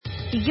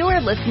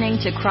You're listening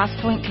to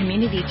Crosspoint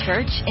Community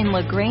Church in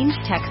LaGrange,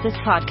 Texas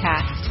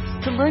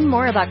podcast. To learn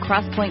more about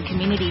Crosspoint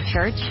Community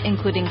Church,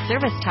 including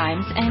service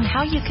times and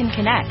how you can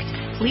connect,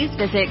 please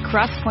visit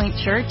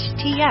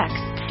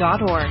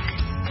crosspointchurchtx.org.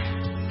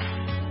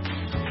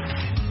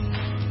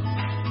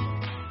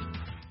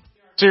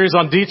 Series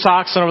on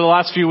detox, and over the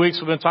last few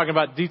weeks we've been talking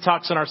about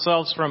detoxing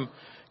ourselves from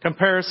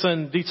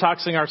comparison,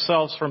 detoxing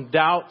ourselves from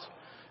doubt,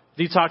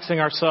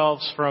 detoxing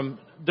ourselves from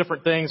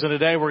different things. And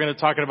today we're going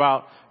to talk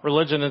about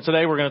religion, and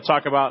today we're going to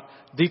talk about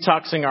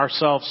detoxing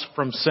ourselves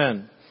from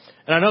sin.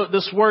 And I know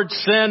this word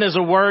sin is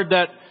a word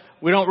that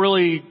we don't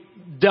really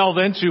delve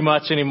into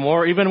much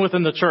anymore, even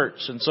within the church.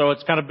 And so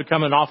it's kind of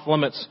become an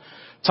off-limits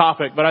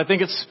topic. But I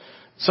think it's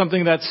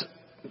something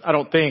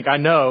I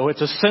know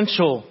it's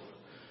essential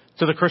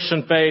to the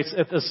Christian faith.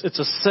 It's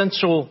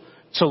essential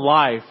to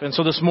life. And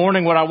so this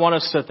morning what I want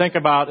us to think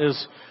about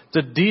is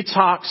to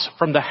detox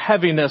from the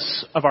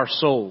heaviness of our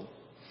soul.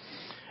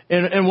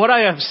 And what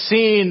I have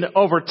seen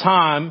over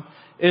time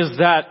is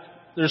that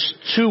there's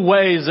two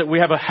ways that we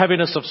have a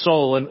heaviness of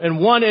soul. And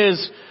one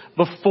is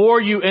before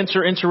you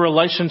enter into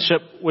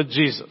relationship with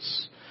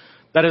Jesus.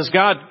 That is,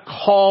 God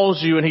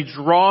calls you and He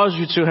draws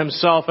you to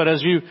Himself. And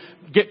as you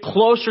get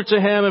closer to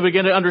Him and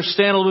begin to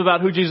understand a little bit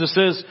about who Jesus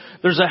is,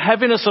 there's a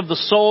heaviness of the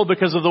soul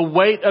because of the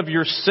weight of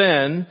your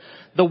sin.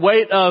 The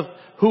weight of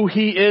who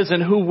He is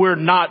and who we're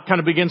not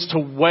kind of begins to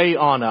weigh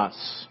on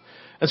us.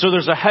 And so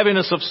there's a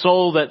heaviness of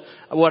soul that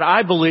what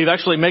I believe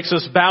actually makes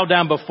us bow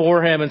down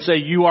before Him and say,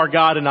 you are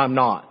God and I'm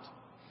not.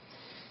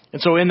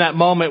 And so in that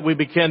moment, we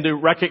begin to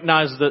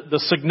recognize the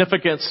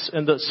significance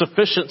and the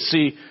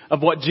sufficiency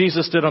of what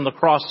Jesus did on the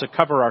cross to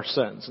cover our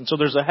sins. And so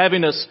there's a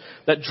heaviness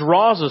that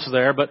draws us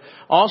there. But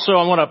also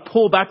I want to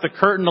pull back the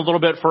curtain a little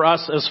bit for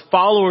us as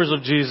followers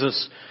of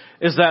Jesus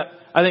is that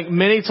I think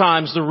many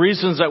times the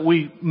reasons that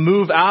we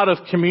move out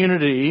of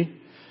community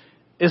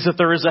is that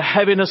there is a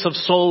heaviness of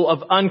soul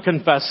of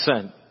unconfessed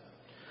sin.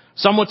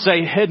 Some would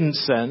say hidden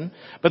sin,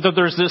 but that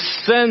there's this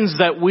sins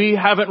that we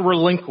haven't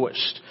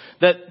relinquished,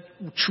 that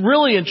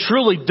really and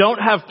truly don't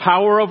have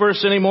power over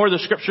us anymore. The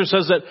scripture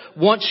says that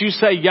once you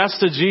say yes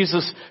to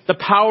Jesus, the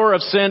power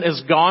of sin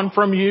is gone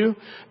from you,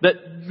 that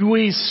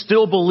we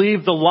still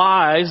believe the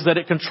lies that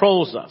it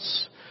controls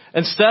us.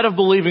 Instead of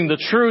believing the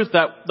truth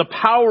that the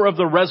power of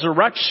the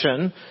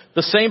resurrection,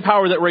 the same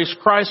power that raised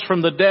Christ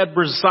from the dead,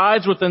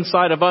 resides within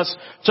inside of us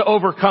to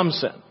overcome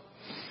sin.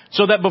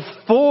 So that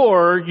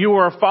before you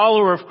were a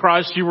follower of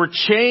Christ, you were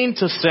chained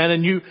to sin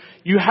and you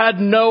had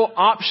no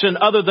option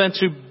other than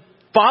to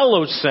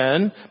follow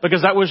sin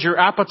because that was your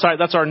appetite.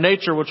 That's our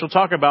nature, which we'll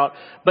talk about.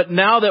 But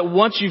now that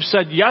once you've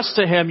said yes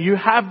to Him, you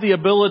have the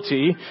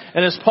ability.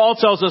 And as Paul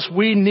tells us,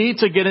 we need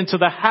to get into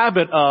the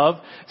habit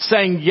of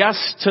saying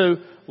yes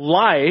to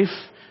life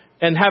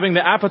and having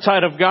the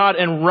appetite of God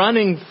and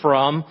running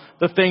from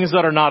the things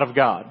that are not of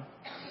God.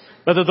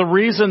 But that the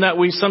reason that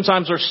we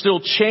sometimes are still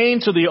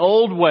chained to the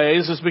old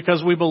ways is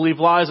because we believe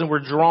lies and we're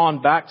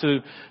drawn back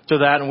to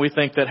that, and we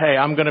think that, hey,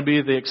 I'm going to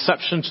be the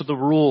exception to the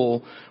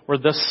rule where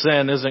this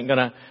sin isn't going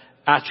to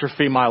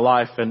atrophy my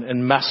life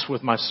and mess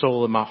with my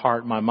soul and my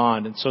heart and my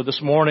mind. And so this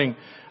morning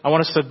I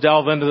want us to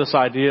delve into this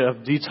idea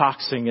of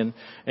detoxing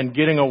and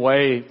getting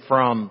away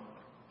from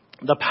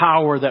the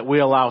power that we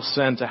allow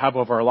sin to have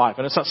over our life.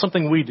 And it's not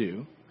something we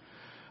do,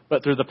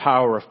 but through the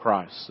power of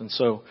Christ. And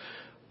so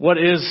what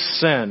is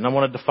sin? I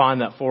want to define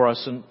that for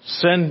us. And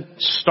sin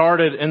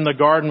started in the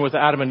garden with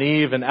Adam and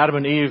Eve. And Adam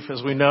and Eve,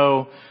 as we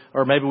know,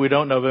 or maybe we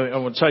don't know, but I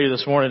want to tell you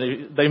this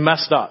morning, they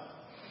messed up.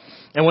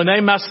 And when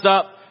they messed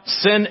up,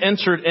 sin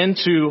entered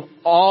into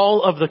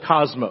all of the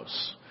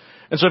cosmos.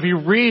 And so if you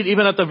read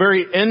even at the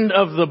very end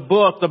of the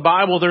book, the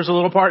Bible, there's a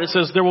little part that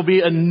says there will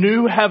be a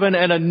new heaven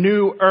and a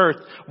new earth.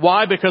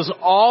 Why? Because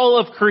all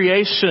of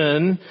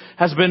creation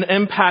has been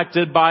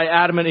impacted by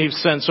Adam and Eve's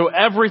sin. So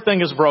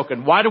everything is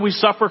broken. Why do we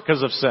suffer?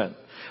 Because of sin.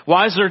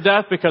 Why is there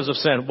death? Because of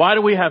sin. Why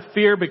do we have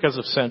fear? Because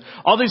of sin.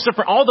 All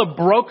the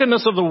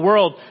brokenness of the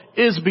world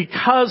is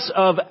because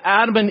of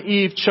Adam and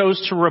Eve chose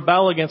to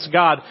rebel against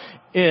God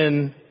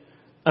in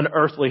an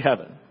earthly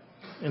heaven.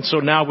 And so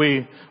now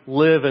we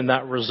live in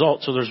that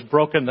result. So there's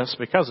brokenness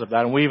because of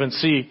that. And we even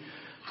see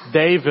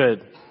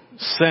David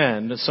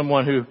sin. As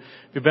someone who, if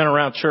you've been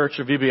around church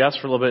or VBS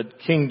for a little bit,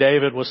 King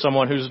David was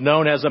someone who's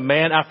known as a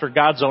man after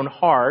God's own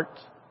heart,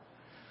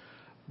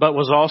 but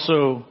was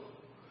also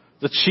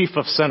the chief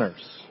of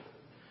sinners.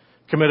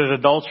 Committed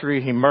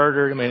adultery, he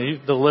murdered.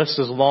 The list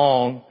is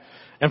long.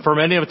 And for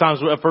many of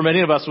us,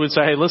 we'd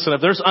say, hey, listen,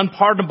 if there's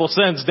unpardonable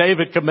sins,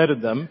 David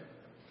committed them.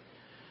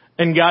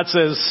 And God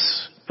says,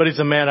 but he's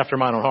a man after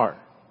mine own heart.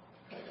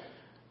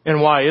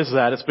 And why is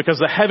that? It's because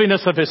the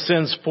heaviness of his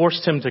sins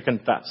forced him to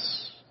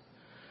confess.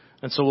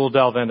 And so we'll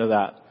delve into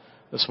that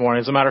this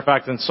morning. As a matter of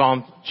fact, in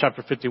Psalm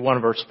chapter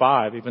 51, verse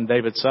 5, even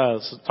David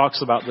says, it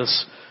talks about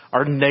this,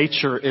 our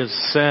nature is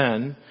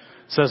sin.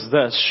 It says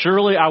this,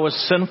 surely I was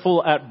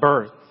sinful at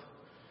birth,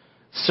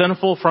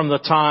 sinful from the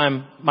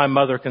time my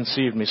mother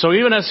conceived me. So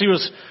even as he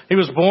was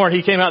born,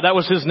 he came out, that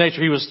was his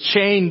nature. He was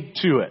chained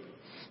to it.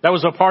 That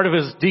was a part of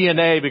his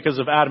DNA because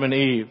of Adam and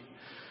Eve.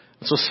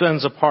 So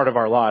sin's a part of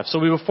our life. So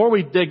before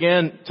we dig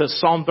into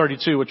Psalm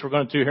 32, which we're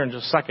going to do here in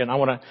just a second, I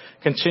want to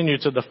continue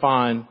to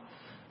define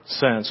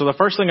sin. So the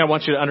first thing I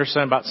want you to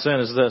understand about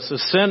sin is this,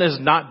 is sin is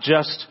not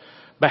just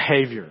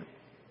behavior.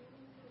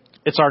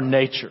 It's our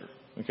nature,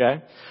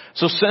 okay?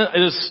 So sin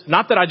is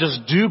not that I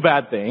just do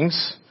bad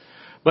things,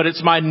 but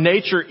it's my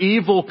nature.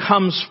 Evil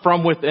comes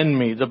from within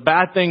me. The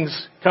bad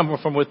things come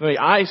from within me.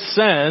 I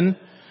sin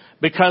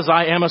because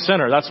I am a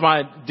sinner. That's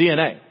my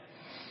DNA.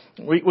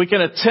 We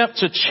can attempt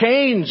to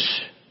change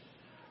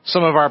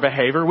some of our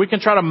behavior. We can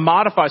try to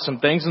modify some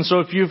things. And so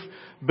if you've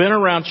been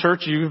around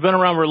church, you've been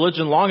around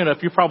religion long enough,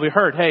 you've probably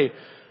heard, hey,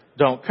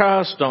 don't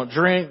cuss, don't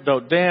drink,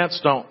 don't dance,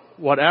 don't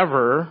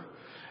whatever.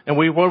 And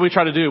what do we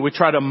try to do? We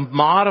try to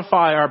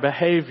modify our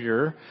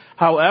behavior.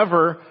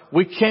 However,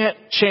 we can't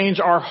change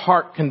our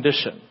heart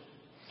condition.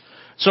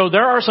 So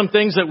there are some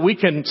things that we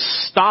can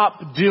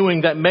stop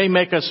doing that may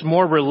make us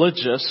more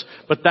religious,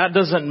 but that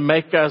doesn't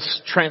make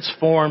us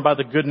transformed by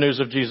the good news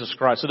of Jesus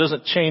Christ. It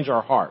doesn't change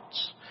our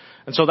hearts.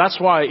 And so that's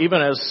why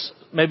even as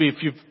maybe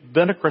if you've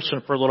been a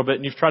Christian for a little bit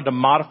and you've tried to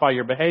modify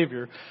your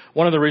behavior,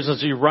 one of the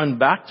reasons you run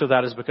back to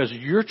that is because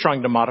you're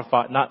trying to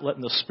modify it, not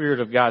letting the Spirit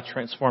of God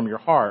transform your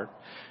heart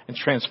and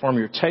transform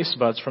your taste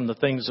buds from the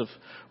things of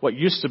what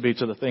used to be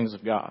to the things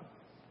of God.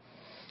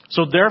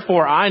 So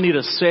therefore, I need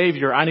a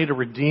Savior, I need a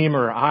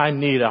Redeemer, I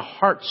need a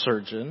heart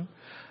surgeon.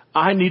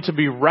 I need to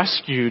be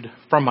rescued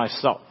from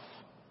myself.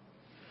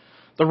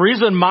 The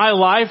reason my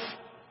life,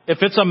 if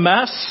it's a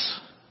mess,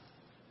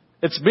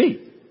 it's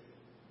me.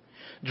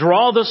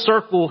 Draw the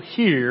circle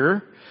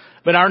here,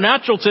 but our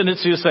natural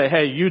tendency is to say,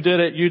 hey, you did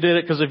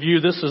it because of you,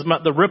 this is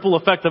the ripple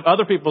effect of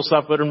other people's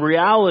stuff, but in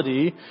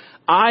reality,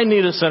 I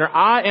need a sinner,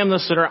 I am the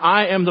sinner,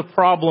 I am the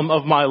problem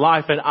of my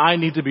life, and I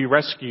need to be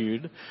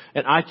rescued,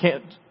 and I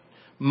can't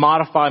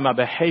modify my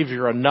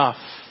behavior enough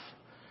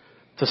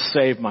to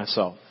save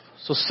myself.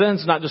 So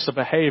sin's not just a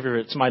behavior,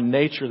 it's my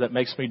nature that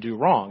makes me do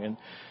wrong. And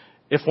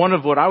if one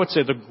of what I would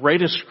say the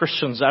greatest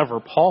Christians ever,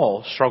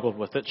 Paul, struggled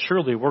with it,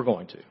 surely we're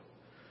going to.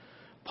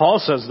 Paul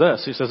says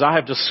this, he says, I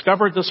have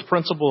discovered this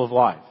principle of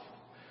life,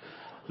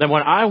 that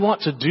when I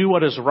want to do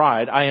what is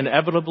right, I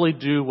inevitably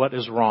do what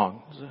is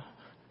wrong.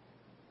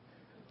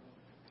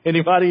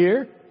 Anybody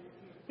here?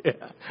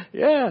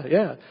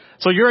 Yeah.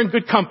 So you're in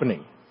good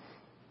company.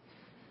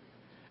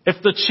 If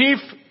the chief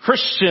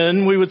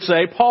Christian, we would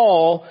say,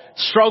 Paul,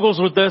 struggles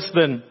with this,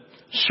 then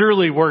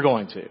surely we're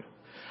going to.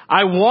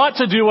 I want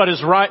to do what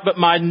is right, but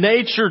my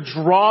nature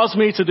draws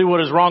me to do what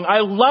is wrong. I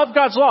love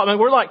God's law. I mean,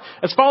 we're like,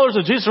 as followers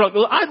of Jesus, we're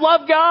like, I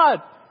love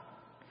God,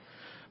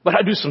 but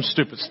I do some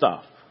stupid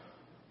stuff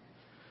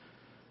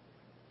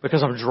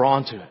because I'm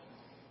drawn to it.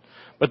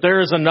 But there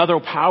is another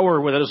power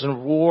that is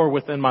in war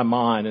within my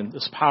mind, and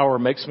this power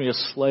makes me a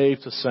slave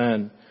to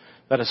sin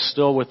that is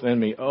still within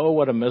me. Oh,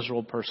 what a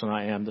miserable person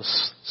I am.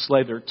 This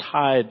slave, they're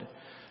tied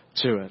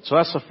to it. So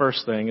that's the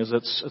first thing, is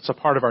it's a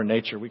part of our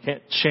nature. We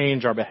can't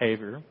change our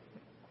behavior.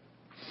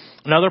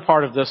 Another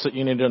part of this that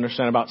you need to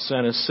understand about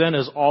sin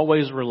is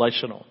always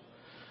relational.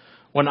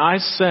 When I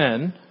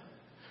sin,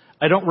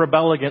 I don't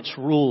rebel against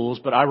rules,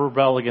 but I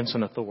rebel against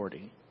an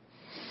authority.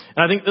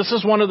 And I think this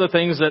is one of the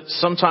things that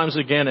sometimes,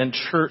 again, in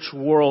church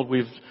world,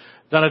 we've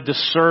done a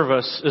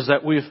disservice, is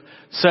that we've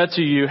said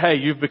to you, hey,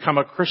 you've become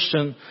a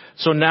Christian,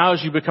 so now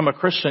as you become a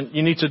Christian,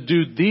 you need to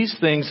do these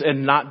things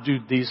and not do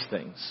these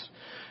things.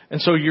 And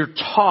so we're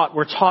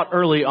taught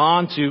early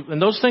on to,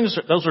 and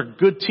those are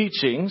good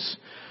teachings,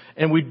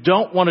 and we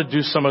don't want to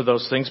do some of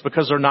those things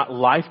because they're not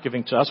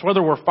life-giving to us,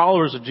 whether we're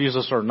followers of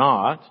Jesus or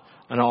not,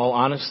 in all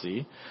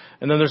honesty.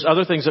 And then there's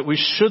other things that we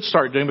should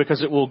start doing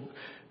because it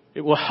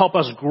will help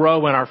us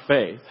grow in our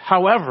faith.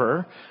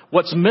 However,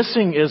 what's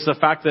missing is the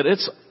fact that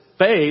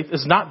faith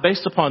is not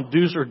based upon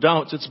do's or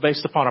don'ts, it's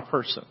based upon a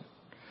person.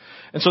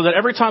 And so that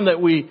every time that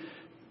we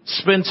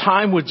spend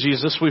time with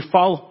Jesus, we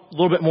fall a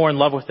little bit more in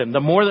love with Him. The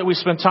more that we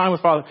spend time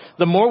with Father,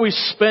 the more we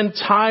spend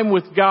time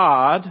with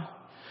God,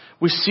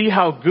 we see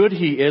how good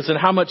He is and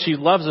how much He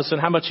loves us and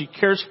how much He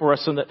cares for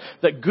us, and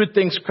that good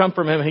things come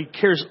from Him. He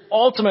cares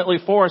ultimately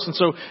for us. And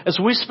so as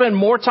we spend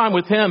more time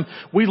with Him,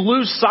 we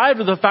lose sight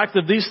of the fact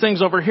that these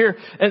things over here,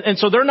 and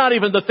so they're not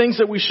even the things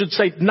that we should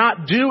say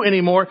not do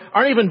anymore,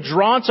 aren't even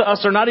drawn to us.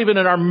 They're not even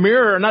in our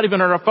mirror, not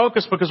even in our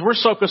focus, because we're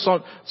so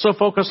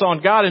focused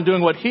on God and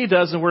doing what He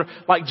does. And we're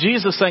like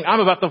Jesus saying, I'm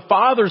about the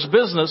Father's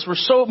business. We're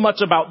so much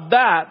about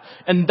that,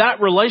 and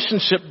that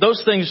relationship,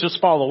 those things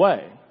just fall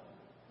away.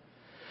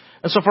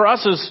 And so for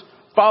us as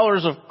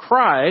followers of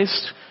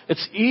Christ,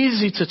 it's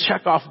easy to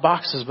check off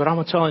boxes, but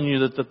I'm telling you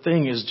that the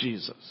thing is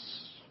Jesus.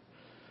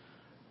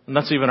 And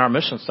that's even our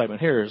mission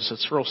statement here.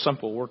 It's real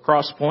simple. We're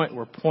Crosspoint.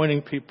 We're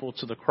pointing people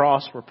to the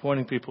cross. We're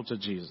pointing people to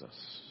Jesus.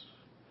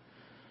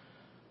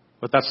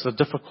 But that's the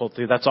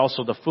difficulty. That's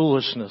also the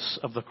foolishness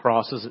of the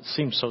cross, is it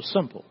seems so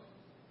simple.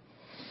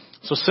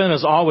 So sin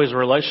is always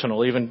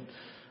relational. Even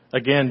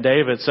again,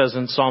 David says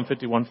in Psalm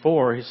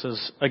 51:4, he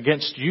says,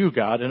 against you,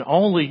 God, and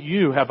only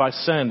you have I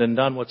sinned and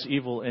done what's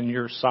evil in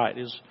your sight,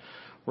 is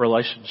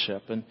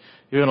relationship. And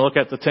you're going to look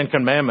at the Ten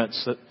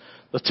Commandments, that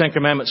the Ten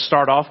Commandments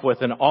start off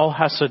with, and all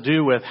has to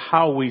do with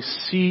how we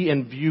see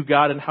and view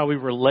God and how we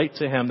relate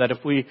to Him. That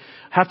if we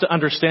have to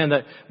understand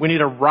that we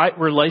need a right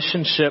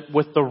relationship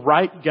with the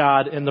right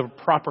God in the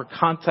proper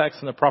context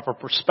and the proper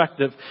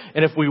perspective.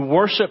 And if we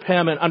worship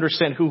Him and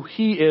understand who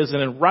He is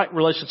and in right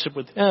relationship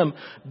with Him,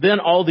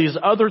 then all these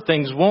other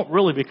things won't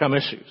really become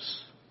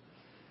issues.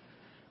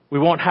 We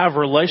won't have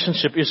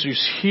relationship issues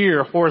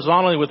here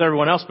horizontally with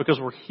everyone else because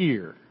we're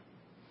here.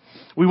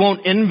 We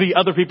won't envy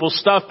other people's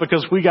stuff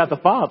because we got the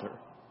Father.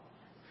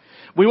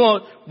 We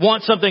won't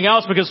want something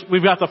else because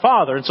we've got the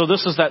Father. And so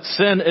this is that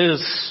sin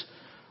is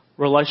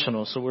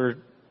relational. So we're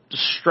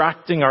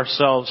distracting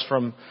ourselves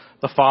from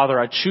the Father.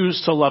 I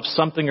choose to love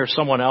something or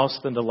someone else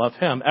than to love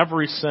Him.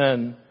 Every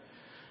sin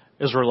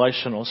is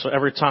relational. So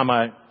every time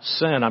I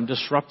sin, I'm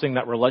disrupting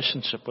that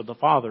relationship with the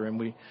Father. And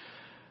we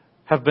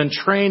have been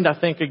trained, I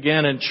think,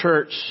 again in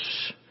church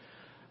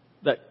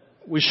that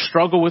we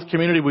struggle with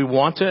community. We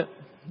want it.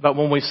 But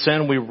when we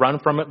sin, we run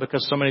from it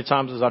because so many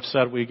times, as I've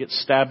said, we get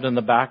stabbed in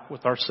the back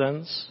with our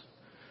sins.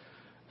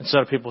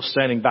 Instead of people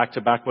standing back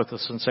to back with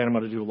us and saying, I'm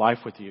going to do life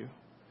with you.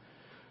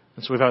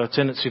 And so we've had a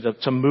tendency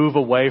to move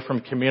away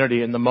from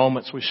community in the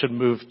moments we should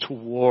move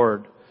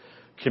toward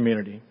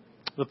community.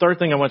 The third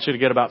thing I want you to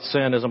get about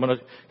sin is I'm going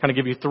to kind of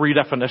give you three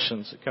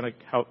definitions, kind of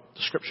how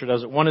the Scripture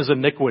does it. One is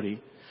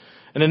iniquity.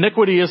 And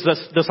iniquity is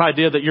this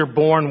idea that you're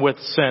born with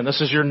sin. This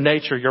is your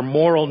nature, your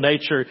moral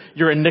nature.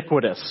 You're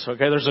iniquitous.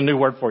 Okay, there's a new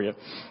word for you.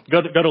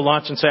 Go to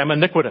lunch and say, I'm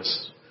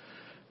iniquitous.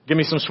 Give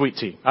me some sweet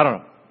tea. I don't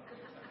know.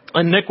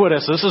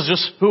 Iniquitous. This is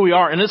just who we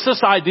are. And it's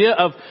this idea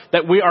of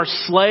that we are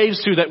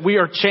slaves to, that we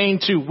are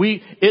chained to.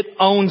 It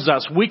owns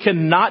us. We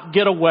cannot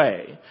get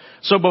away.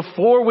 So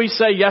before we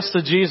say yes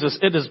to Jesus,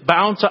 it is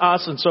bound to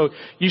us. And so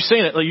you've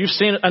seen it. You've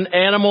seen an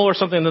animal or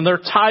something, and they're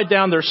tied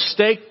down, they're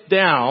staked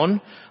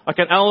down, like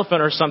an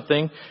elephant or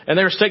something, and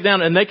they're staked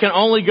down, and they can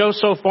only go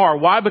so far.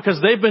 Why? Because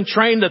they've been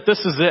trained that this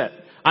is it.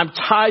 I'm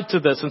tied to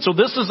this. And so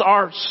this is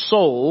our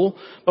soul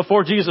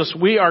before Jesus.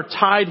 We are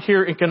tied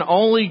here and can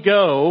only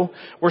go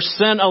where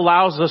sin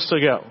allows us to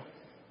go.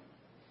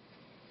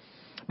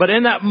 But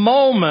in that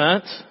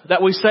moment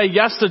that we say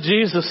yes to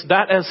Jesus,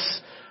 that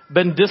has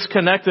been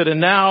disconnected,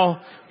 and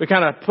now we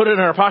kind of put it in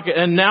our pocket,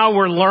 and now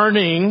we're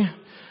learning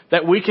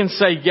that we can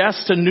say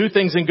yes to new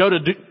things and go to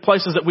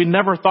places that we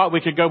never thought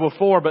we could go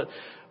before. But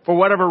for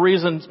whatever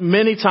reason,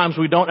 many times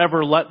we don't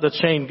ever let the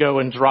chain go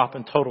and drop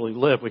and totally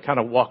live. We kind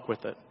of walk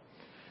with it.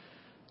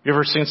 You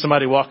ever seen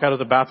somebody walk out of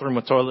the bathroom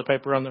with toilet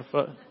paper on their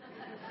foot?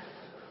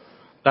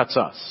 That's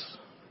us.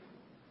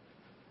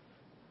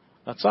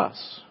 That's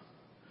us.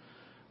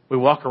 We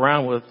walk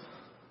around with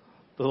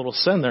the little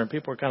sin there, and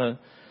people are kind of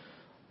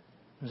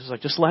just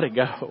like, just let it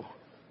go.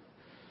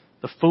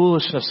 The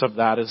foolishness of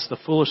that is the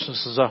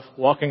foolishness of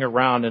walking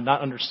around and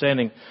not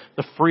understanding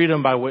the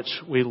freedom by which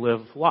we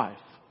live life.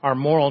 Our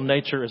moral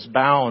nature is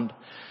bound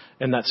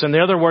in that sin.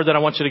 The other word that I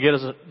want you to get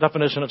as a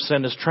definition of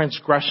sin is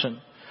transgression,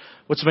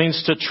 which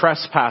means to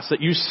trespass.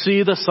 That you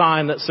see the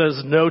sign that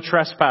says no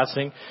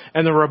trespassing,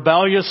 and the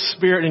rebellious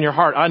spirit in your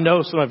heart. I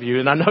know some of you,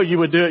 and I know you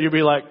would do it. You'd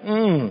be like,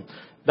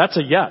 that's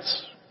a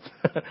yes.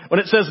 When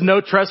it says no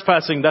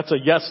trespassing, that's a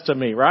yes to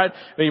me, right?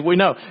 I mean, we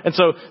know. And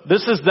so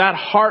this is that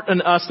heart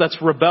in us that's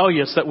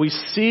rebellious, that we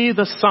see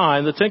the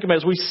sign, the Ten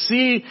Commandments. We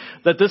see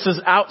that this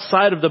is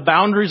outside of the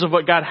boundaries of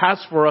what God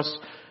has for us,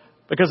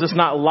 because it's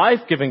not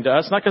life-giving to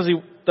us. Not because He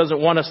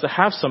doesn't want us to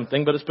have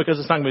something, but it's because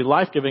it's not going to be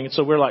life-giving. And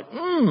so we're like,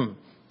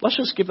 let's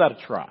just give that a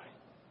try.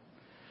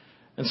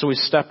 And so we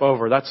step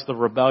over. That's the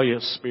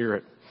rebellious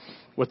spirit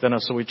within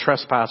us. So we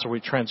trespass or we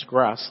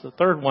transgress. The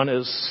third one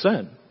is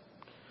sin.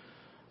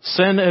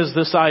 Sin is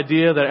this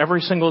idea that every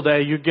single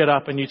day you get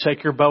up and you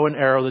take your bow and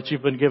arrow that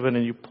you've been given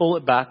and you pull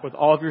it back with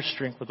all of your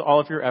strength, with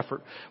all of your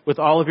effort, with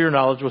all of your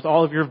knowledge, with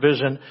all of your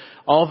vision,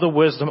 all of the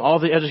wisdom, all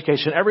the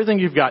education, everything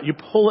you've got. You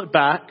pull it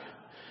back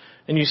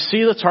and you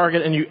see the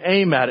target and you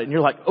aim at it and you're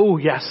like, oh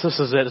yes, this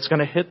is it. It's going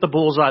to hit the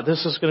bullseye.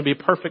 This is going to be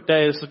a perfect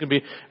day. This is going to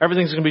be,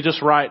 everything's going to be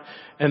just right.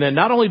 And then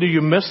not only do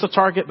you miss the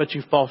target, but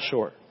you fall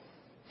short.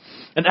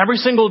 And every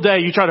single day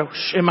you try to,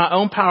 in my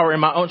own power, in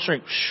my own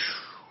strength,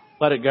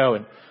 let it go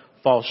and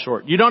fall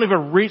short. You don't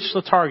even reach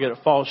the target, it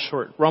falls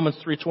short. Romans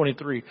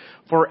 3:23.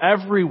 For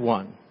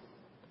everyone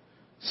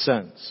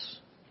sins.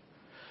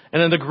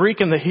 And in the Greek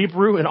and the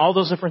Hebrew and all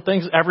those different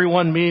things,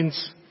 everyone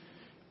means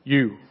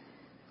you,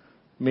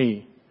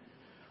 me,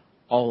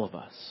 all of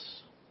us.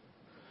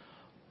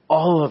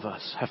 All of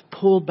us have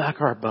pulled back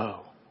our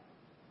bow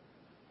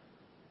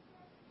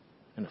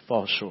and it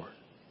falls short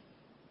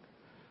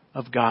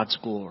of God's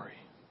glory.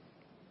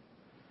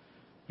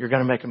 You're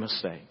going to make a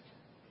mistake.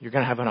 You're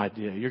going to have an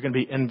idea. You're going to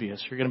be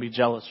envious. You're going to be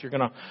jealous. You're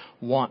going to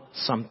want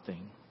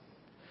something.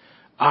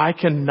 I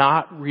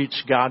cannot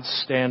reach God's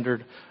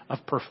standard of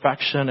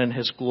perfection and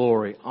His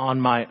glory on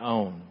my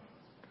own.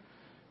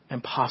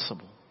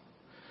 Impossible.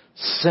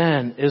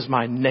 Sin is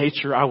my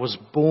nature. I was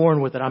born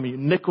with it. I'm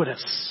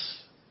iniquitous.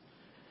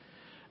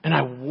 And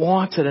I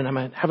want it, and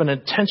I have an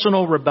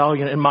intentional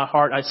rebellion in my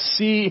heart. I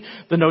see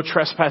the no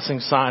trespassing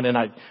sign, and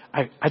I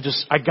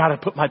got to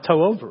put my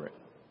toe over it.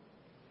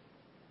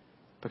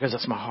 because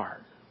that's my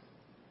heart.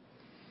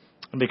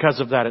 And because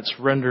of that, it's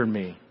rendered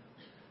me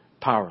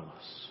powerless.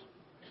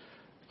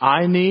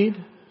 I need,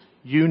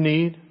 you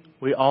need,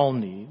 we all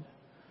need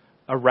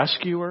a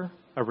rescuer,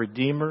 a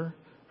redeemer,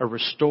 a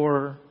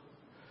restorer,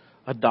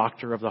 a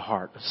doctor of the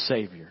heart, a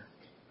savior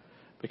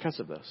because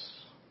of this.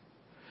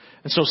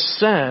 And so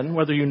sin,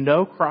 whether you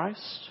know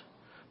Christ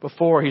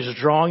before he's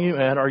drawing you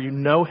in, or you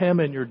know him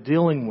and you're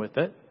dealing with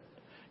it,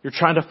 you're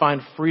trying to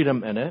find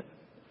freedom in it,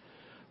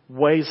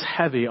 weighs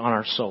heavy on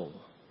our soul.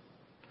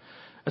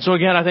 And so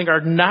again, I think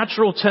our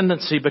natural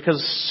tendency,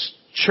 because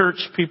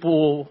church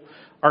people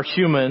are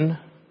human,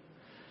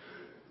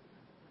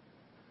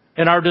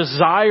 and our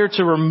desire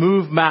to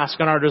remove masks,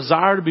 and our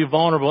desire to be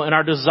vulnerable, and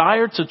our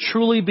desire to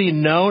truly be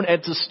known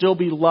and to still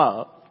be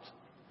loved,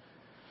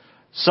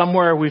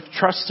 somewhere we've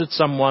trusted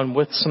someone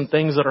with some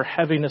things that are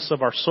heaviness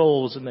of our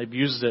souls, and they've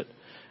used it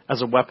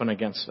as a weapon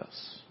against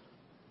us.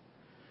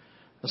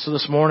 And so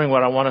this morning,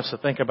 what I want us to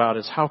think about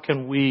is how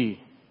can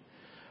we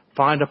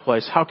find a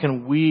place, how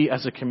can we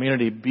as a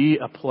community be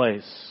a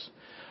place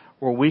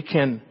where we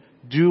can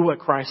do what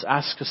Christ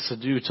asks us to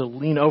do, to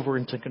lean over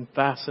and to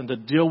confess and to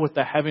deal with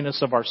the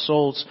heaviness of our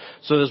souls,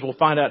 so that as we'll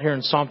find out here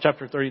in Psalm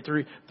chapter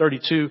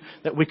 32,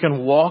 that we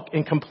can walk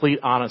in complete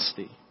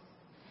honesty.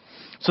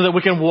 So that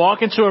we can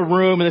walk into a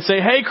room and they say,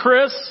 "Hey,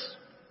 Chris,"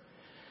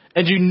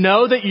 and you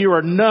know that you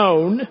are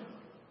known,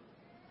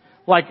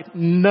 like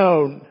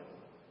known.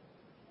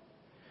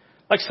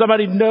 Like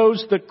somebody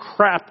knows the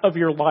crap of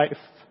your life.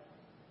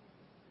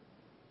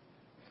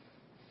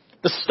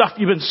 The stuff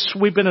you've been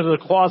sweeping into the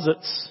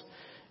closets.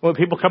 When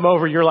people come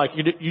over, you're like,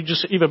 you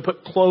just even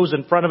put clothes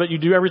in front of it. You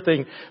do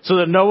everything so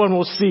that no one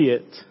will see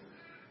it.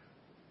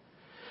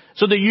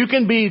 So that you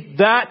can be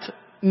that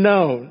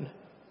known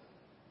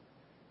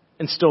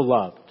and still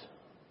loved.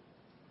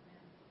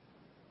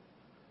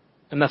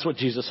 And that's what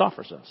Jesus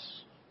offers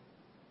us.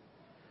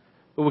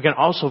 But we can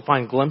also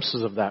find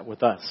glimpses of that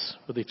with us,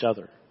 with each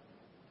other.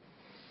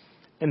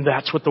 And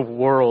that's what the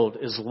world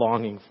is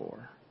longing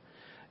for.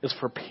 Is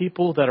for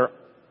people that are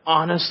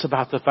honest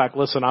about the fact,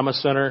 listen, I'm a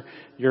sinner,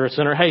 you're a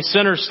sinner. Hey,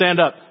 sinners, stand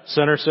up.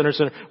 Sinner, sinner,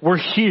 sinner. We're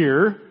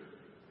here.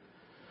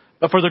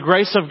 But for the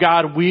grace of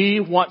God,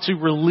 we want to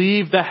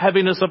relieve the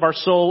heaviness of our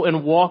soul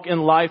and walk in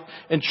life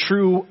in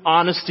true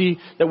honesty,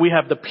 that we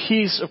have the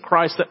peace of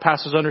Christ that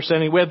passes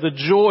understanding. We have the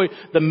joy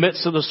in the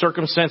midst of the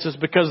circumstances,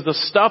 because the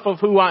stuff of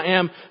who I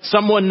am,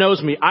 someone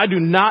knows me. I do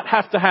not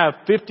have to have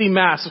 50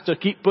 masks to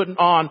keep putting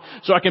on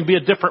so I can be a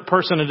different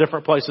person in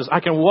different places.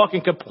 I can walk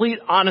in complete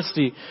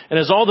honesty. And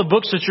as all the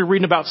books that you're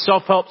reading about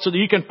self-help, so that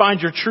you can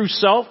find your true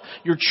self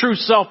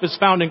is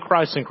found in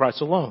Christ and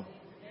Christ alone.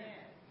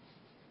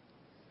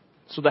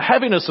 So the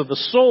heaviness of the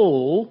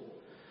soul,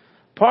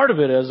 part of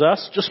it is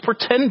us just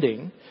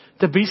pretending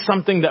to be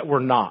something that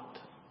we're not.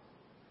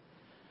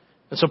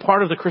 And so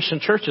part of the Christian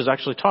church has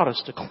actually taught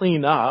us to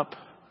clean up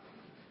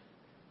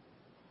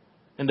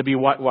and to be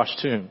whitewashed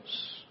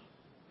tombs.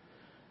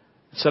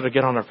 Instead of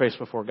get on our face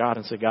before God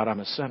and say, "God,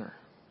 I'm a sinner.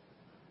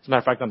 As a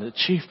matter of fact, I'm the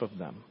chief of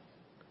them.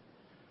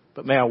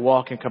 But may I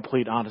walk in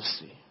complete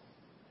honesty."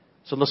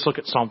 So let's look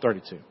at Psalm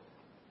 32.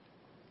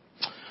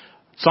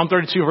 Psalm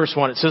 32 verse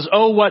 1, it says,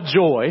 "Oh, what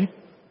joy."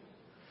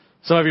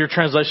 Some of your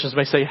translations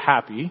may say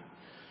happy.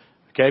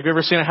 Okay, have you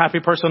ever seen a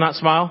happy person not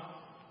smile?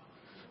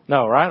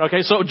 No, right?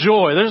 Okay, so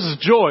joy. There's this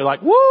joy,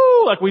 like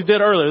woo, like we did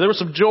earlier. There was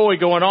some joy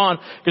going on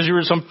because you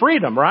were some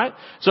freedom, right?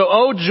 So,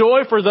 oh,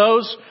 joy for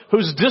those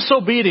whose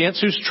disobedience,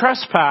 whose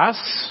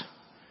trespass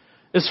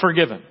is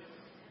forgiven.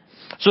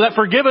 So that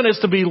forgiven is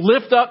to be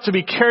lifted up, to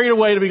be carried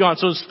away, to be gone.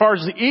 So as far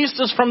as the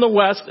east is from the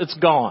west, it's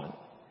gone.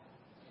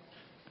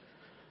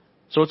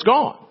 So it's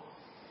gone.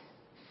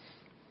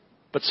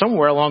 But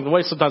somewhere along the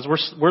way, sometimes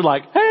we're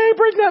like, "Hey,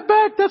 bring that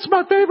back. That's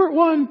my favorite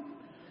one."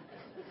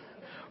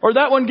 Or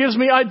that one gives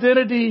me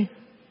identity.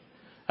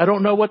 I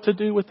don't know what to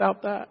do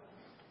without that.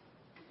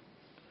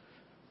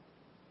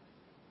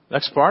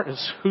 Next part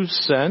is whose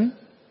sin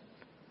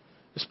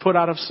is put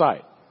out of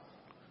sight.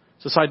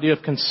 It's this idea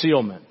of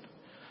concealment.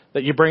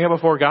 That you bring it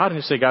before God and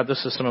you say, "God,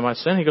 this is some of my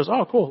sin." He goes,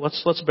 "Oh, cool.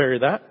 Let's bury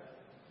that.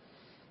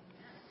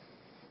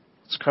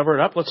 Let's cover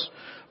it up. Let's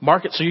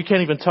mark it so you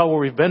can't even tell where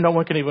we've been. No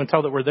one can even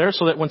tell that we're there,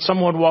 so that when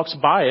someone walks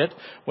by it,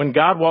 when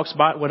God walks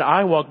by it, when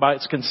I walk by it,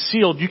 it's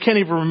concealed. You can't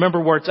even remember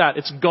where it's at.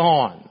 It's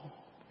gone.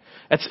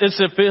 It's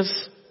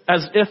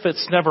as if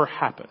it's never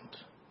happened."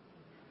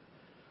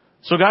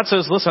 So God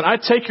says, listen, I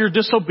take your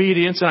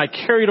disobedience and I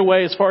carry it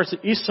away as far as the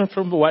east and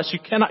from the west. You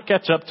cannot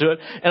catch up to it.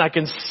 And I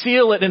can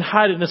seal it and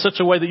hide it in such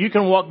a way that you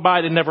can walk by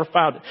it and never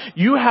find it.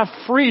 You have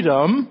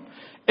freedom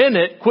in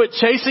it. Quit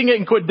chasing it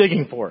and quit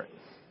digging for it.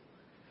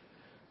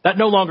 That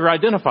no longer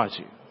identifies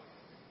you.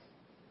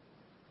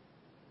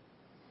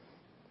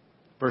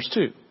 Verse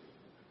 2.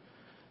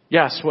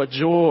 Yes, what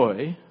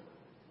joy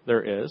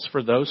there is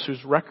for those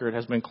whose record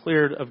has been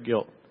cleared of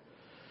guilt.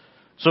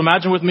 So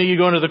imagine with me, you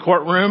go into the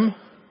courtroom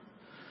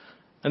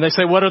and they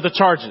say, "What are the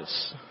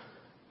charges?"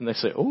 And they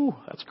say, "Oh,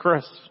 that's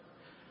Chris."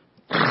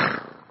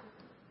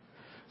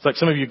 It's like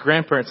some of you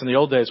grandparents in the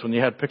old days when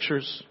you had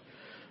pictures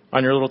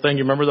on your little thing.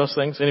 You remember those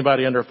things?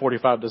 Anybody under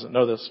 45 doesn't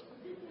know this.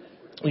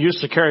 You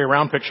used to carry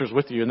around pictures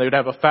with you, and they'd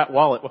have a fat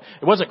wallet.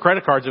 It wasn't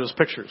credit cards, it was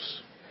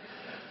pictures.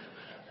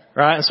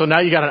 Right? And so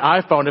now you got an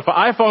iPhone. If an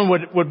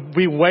iPhone would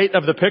be weight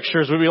of the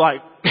pictures, we'd be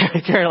like,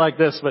 carry like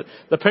this, but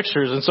the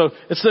pictures. And so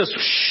it's this,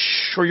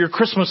 shh, or your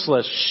Christmas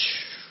list,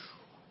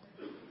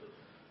 shh.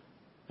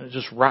 And it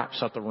just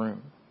wraps out the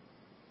room.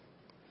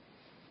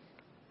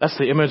 That's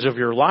the image of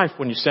your life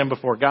when you stand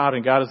before God,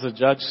 and God as the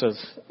judge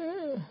says,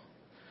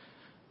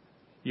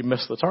 you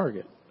missed the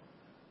target.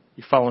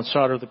 You've fallen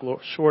short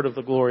of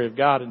the glory of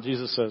God. And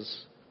Jesus says,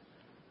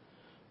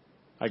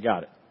 I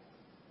got it.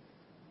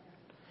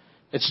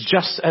 It's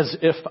just as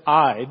if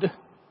I'd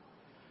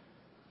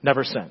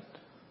never sinned.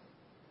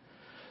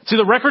 See,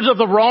 the records of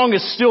the wrong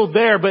is still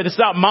there, but it's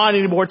not mine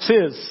anymore, it's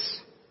His.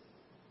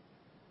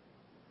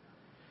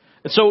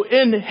 And so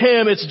in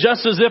Him, it's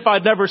just as if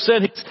I'd never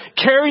sinned. He's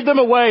carried them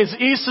away as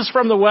east is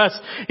from the west.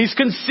 He's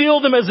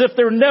concealed them as if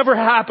they never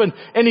happened.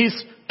 And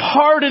He's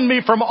pardoned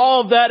me from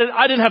all of that, and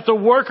I didn't have to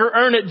work or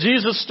earn it.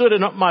 Jesus stood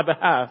in my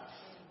behalf.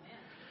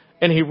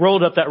 And He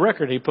rolled up that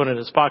record. He put it in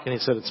His pocket and He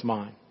said, it's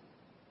mine.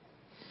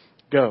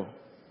 Go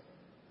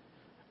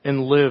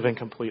and live in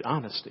complete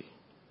honesty.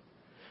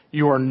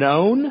 You are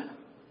known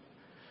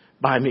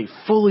by me,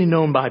 fully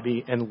known by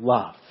me, and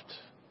loved.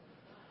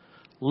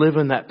 Live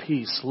in that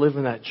peace, live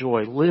in that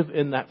joy, live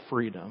in that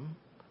freedom.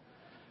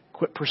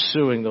 Quit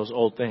pursuing those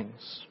old things.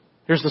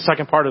 Here's the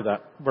second part of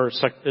that verse,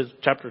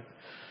 chapter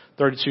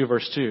 32,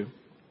 verse 2.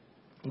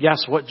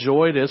 Yes, what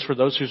joy it is for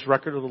those whose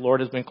record of the Lord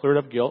has been cleared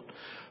of guilt,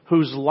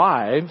 whose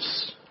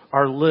lives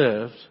are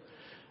lived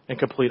in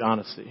complete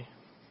honesty.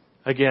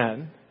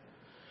 Again,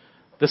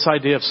 this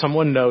idea of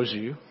someone knows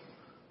you.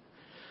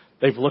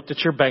 They've looked at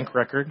your bank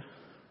record.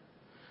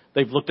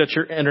 They've looked at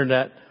your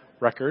internet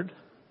record.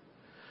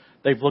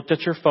 They've looked at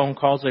your phone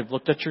calls. They've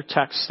looked at your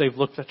texts. They've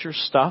looked at your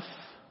stuff.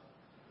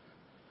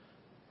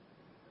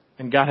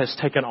 And God has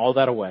taken all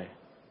that away.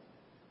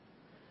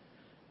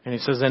 And He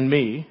says, in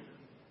me,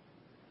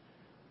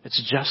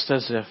 it's just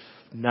as if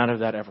none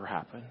of that ever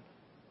happened.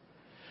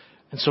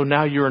 And so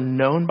now you're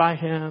known by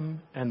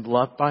Him and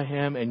loved by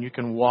Him, and you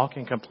can walk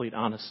in complete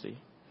honesty.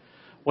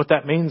 What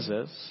that means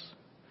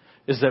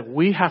is that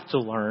we have to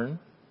learn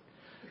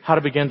how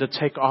to begin to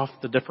take off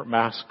the different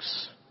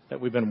masks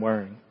that we've been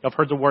wearing. I've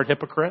heard the word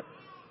hypocrite.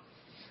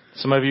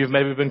 Some of you have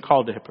maybe been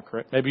called a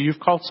hypocrite. Maybe you've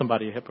called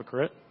somebody a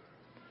hypocrite.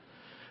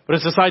 But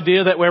it's this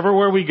idea that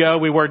everywhere we go,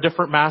 we wear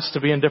different masks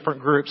to be in different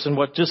groups. And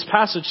what this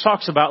passage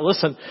talks about,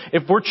 listen,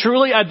 if we're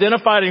truly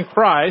identified in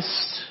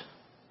Christ,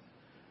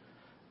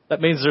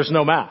 that means there's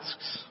no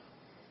masks.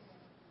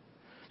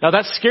 Now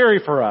that's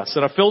scary for us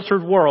in a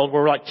filtered world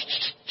where we're like,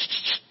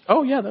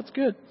 oh yeah, that's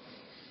good.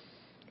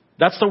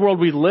 That's the world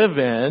we live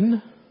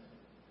in.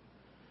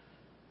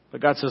 But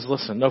God says,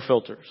 listen, no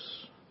filters,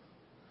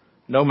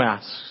 no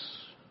masks.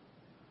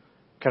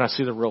 Can I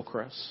see the real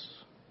Chris?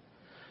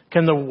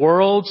 Can the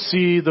world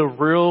see the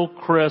real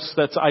Chris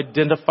that's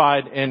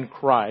identified in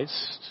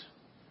Christ?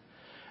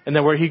 And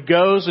then where he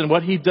goes and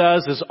what he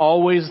does is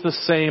always the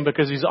same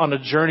because he's on a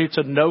journey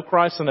to know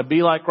Christ and to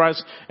be like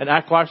Christ and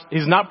act like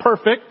he's not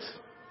perfect.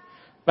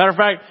 Matter of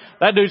fact,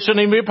 that dude shouldn't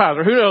even be a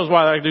pastor. Who knows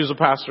why that dude's a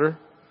pastor?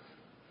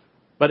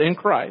 But in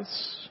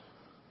Christ,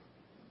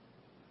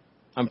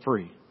 I'm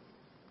free.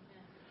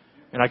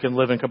 And I can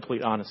live in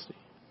complete honesty.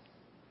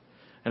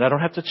 And I don't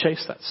have to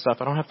chase that stuff.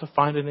 I don't have to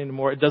find it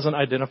anymore. It doesn't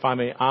identify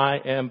me. I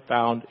am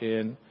found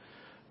in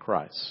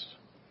Christ.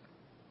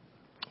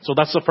 So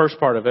that's the first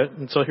part of it.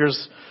 And so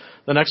here's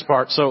the next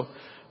part. So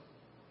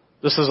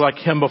this is like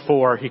him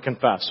before he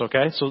confessed,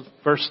 okay? So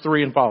verse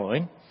 3 and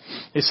following,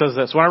 he says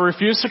this: when I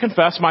refused to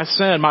confess my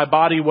sin, my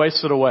body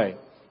wasted away.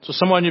 So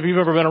someone, if you've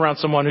ever been around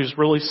someone who's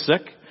really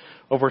sick,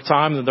 over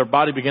time, then their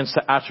body begins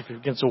to atrophy,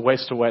 begins to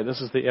waste away. This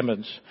is the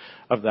image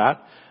of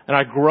that. And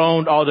I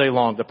groaned all day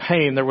long. The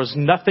pain, there was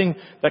nothing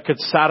that could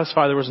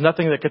satisfy. There was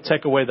nothing that could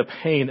take away the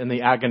pain and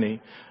the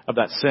agony of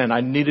that sin.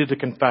 I needed to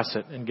confess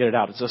it and get it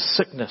out. It's a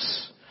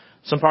sickness.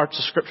 Some parts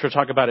of Scripture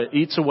talk about it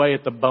eats away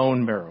at the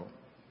bone marrow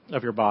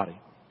of your body.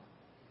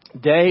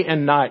 Day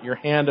and night, your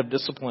hand of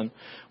discipline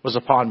was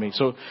upon me.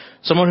 So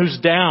someone who's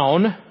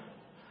down,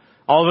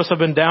 all of us have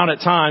been down at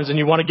times, and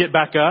you want to get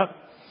back up.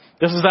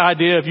 This is the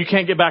idea of you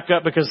can't get back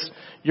up because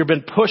you've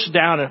been pushed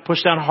down and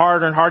pushed down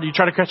harder and harder. You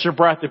try to catch your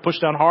breath, they push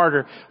down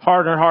harder,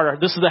 harder and harder.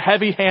 This is the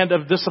heavy hand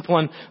of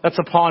discipline that's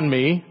upon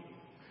me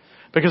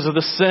because of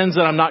the sins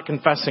that I'm not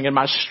confessing. And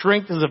my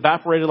strength is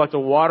evaporated like the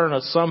water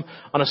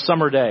on a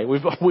summer day.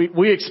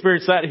 We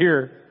experience that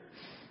here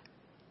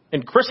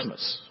in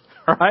Christmas,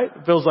 all right?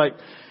 It feels like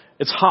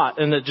it's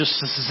hot and it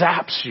just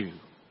zaps you.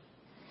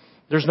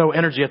 There's no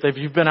energy. If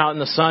you've been out in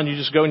the sun, you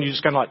just go and you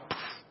just kind of like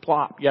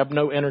plop. You have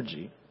no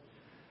energy.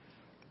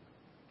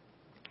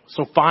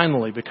 So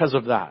finally, because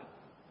of that,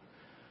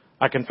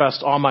 I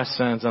confessed all my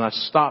sins and I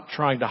stopped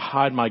trying to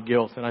hide my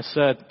guilt. And I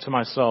said to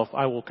myself,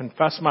 I will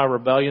confess my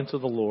rebellion to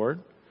the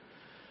Lord,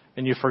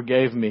 and you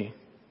forgave me.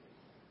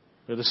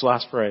 Hear this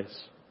last phrase.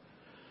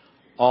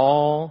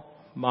 All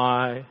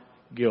my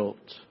guilt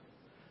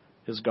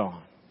is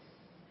gone.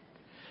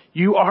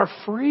 You are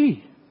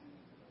free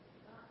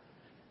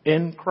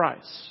in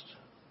Christ.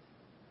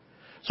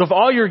 So if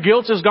all your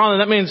guilt is gone, then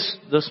that means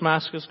this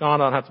mask is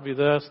gone. I don't have to be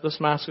this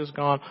mask is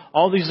gone.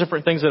 All these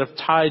different things that have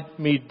tied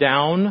me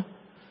down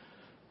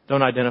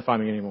don't identify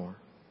me anymore.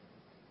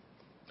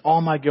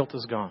 All my guilt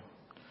is gone.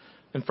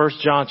 In 1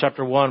 John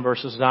chapter 1,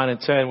 verses 9 and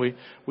 10,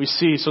 we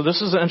see, so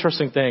this is an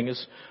interesting thing,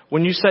 is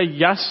when you say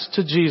yes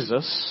to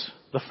Jesus,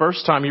 the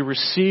first time you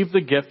receive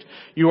the gift,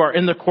 you are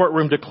in the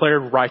courtroom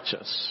declared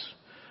righteous.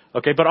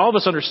 Okay, but all of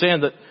us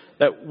understand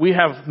that we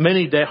have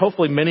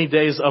hopefully many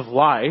days of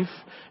life.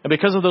 And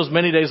because of those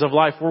many days of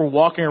life, we're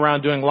walking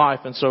around doing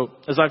life. And so,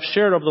 as I've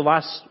shared over the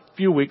last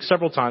few weeks,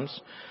 several times,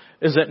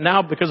 is that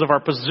now because of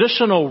our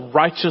positional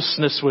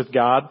righteousness with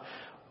God,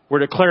 we're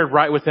declared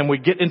right with Him. We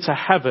get into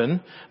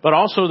heaven. But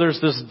also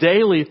there's this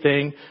daily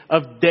thing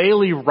of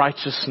daily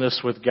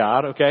righteousness with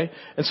God, okay?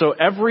 And so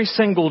every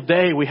single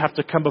day we have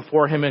to come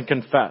before Him and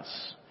confess.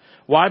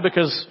 Why?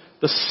 Because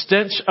the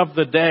stench of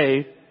the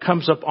day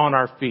comes up on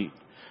our feet.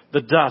 The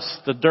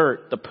dust, the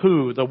dirt, the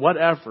poo, the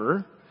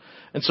whatever.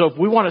 And so if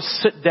we want to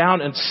sit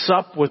down and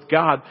sup with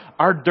God,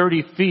 our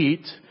dirty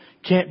feet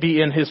can't be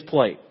in His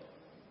plate.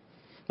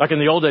 Like in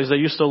the old days, they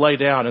used to lay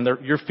down and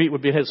your feet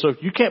would be in His. So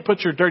if you can't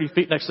put your dirty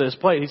feet next to His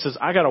plate, He says,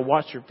 I got to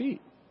wash your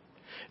feet.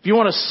 If you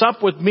want to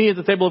sup with me at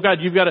the table of God,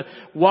 you've got to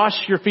wash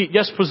your feet.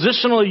 Yes,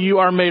 positionally you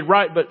are made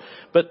right,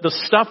 but the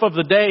stuff of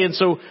the day. And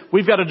so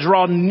we've got to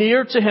draw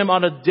near to Him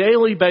on a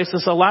daily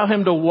basis, allow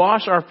Him to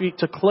wash our feet,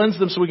 to cleanse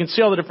them so we can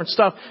see all the different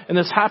stuff. And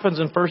this happens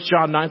in 1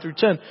 John 9 through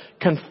 10.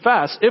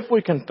 Confess, if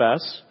we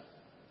confess,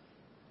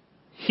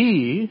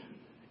 He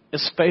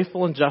is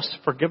faithful and just to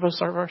forgive us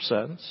of our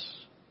sins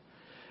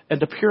and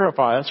to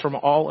purify us from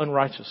all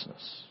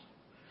unrighteousness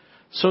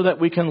so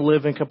that we can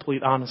live in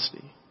complete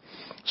honesty.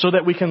 So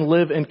that we can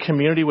live in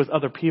community with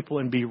other people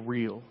and be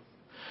real.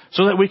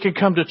 So that we can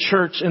come to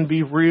church and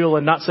be real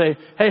and not say,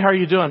 hey, how are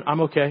you doing? I'm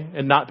okay,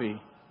 and not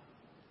be.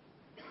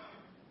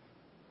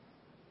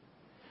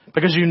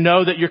 Because you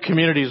know that your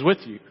community is with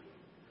you.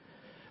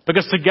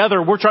 Because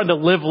together we're trying to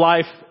live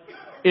life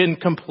in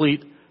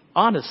complete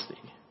honesty.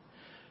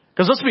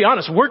 Because let's be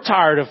honest, we're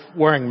tired of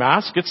wearing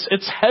masks.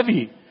 It's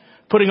heavy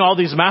putting all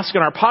these masks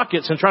in our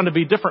pockets and trying to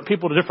be different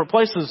people to different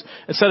places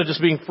instead of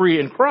just being free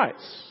in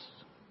Christ.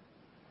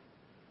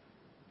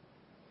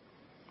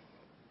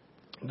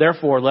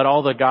 Therefore, let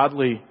all the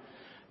godly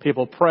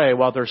people pray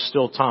while there's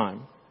still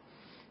time.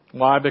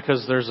 Why?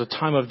 Because there's a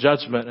time of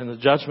judgment, and the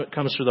judgment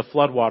comes through the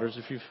floodwaters.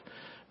 If you've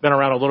been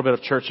around a little bit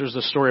of church, there's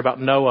this story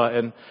about Noah,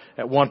 and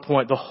at one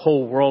point the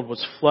whole world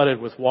was flooded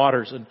with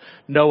waters, and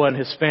Noah and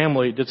his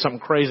family did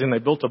something crazy, and they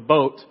built a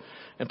boat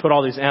and put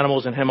all these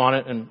animals and him on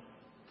it, and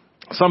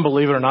some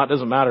believe it or not, it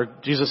doesn't matter.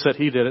 Jesus said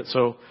He did it,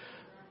 so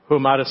who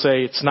am I to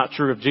say it's not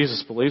true if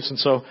Jesus believes? And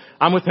so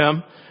I'm with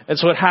Him, and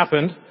so it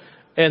happened.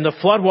 And the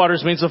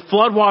floodwaters means the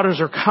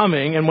floodwaters are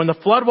coming. And when the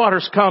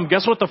floodwaters come,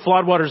 guess what the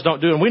floodwaters don't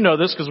do? And we know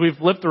this because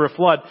we've lived through a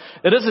flood.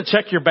 It doesn't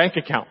check your bank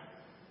account.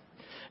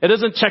 It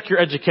doesn't check your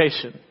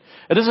education.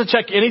 It doesn't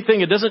check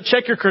anything. It doesn't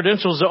check your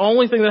credentials. The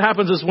only thing that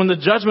happens is when the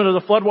judgment of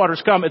the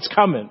floodwaters come, it's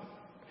coming.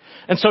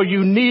 And so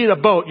you need a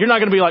boat. You're not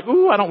going to be like,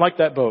 ooh, I don't like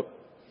that boat.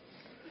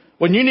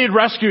 When you need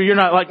rescue, you're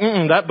not like,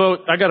 that boat,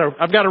 I've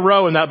got to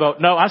row in that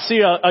boat. No, I see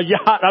a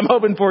yacht. I'm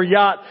hoping for a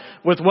yacht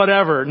with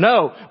whatever.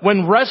 No,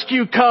 when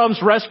rescue comes,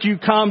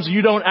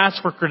 you don't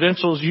ask for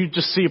credentials. You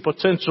just see a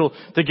potential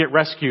to get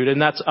rescued. And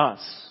that's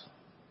us.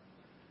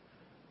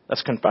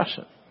 That's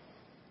confession.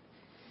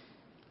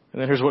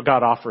 And then here's what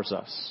God offers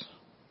us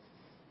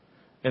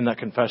in that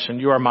confession.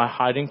 You are my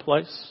hiding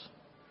place,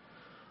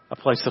 a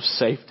place of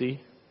safety.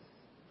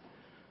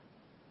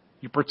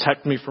 You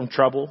protect me from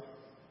trouble.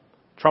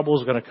 Trouble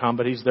is going to come,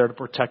 but He's there to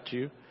protect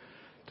you,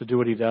 to do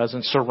what He does,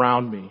 and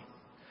surround me.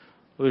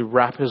 Really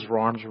wrap His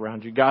arms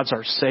around you. God's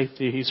our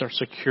safety. He's our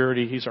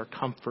security. He's our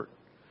comfort.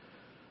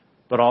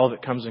 But all of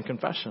it comes in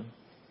confession.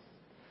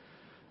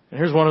 And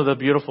here's one of the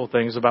beautiful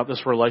things about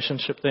this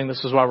relationship thing.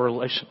 This is why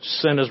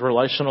sin is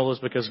relational, is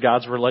because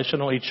God's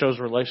relational. He chose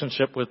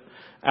relationship with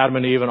Adam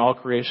and Eve and all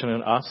creation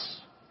and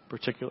us in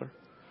particular.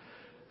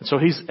 And so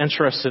He's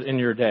interested in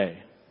your day.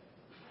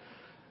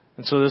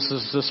 And so this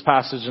is this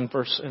passage in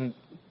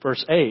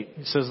verse 8.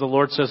 He says, the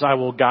Lord says, I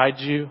will guide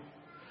you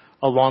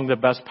along the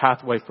best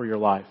pathway for your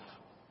life.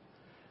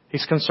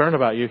 He's concerned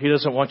about you. He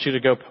doesn't want you to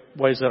go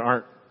ways that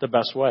aren't the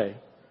best way.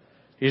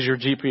 He's your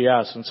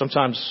GPS. And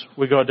sometimes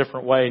we go a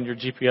different way and your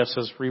GPS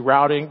says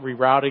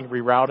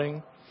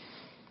rerouting.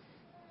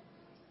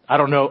 I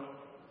don't know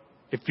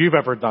if you've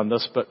ever done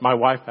this, but my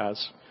wife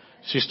has.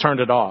 She's turned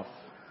it off.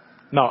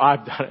 No,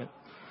 I've done it.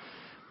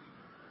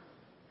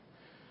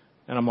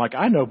 And I'm like,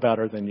 I know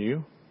better than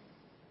you.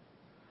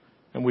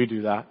 And we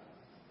do that.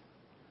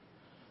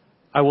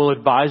 I will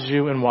advise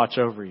you and watch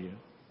over you.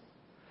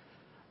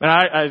 And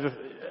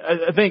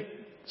I think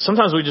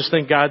sometimes we just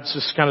think God's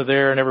just kind of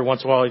there and every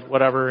once in a while,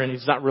 whatever, and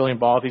He's not really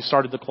involved. He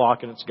started the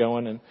clock and it's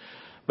going.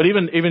 But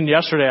even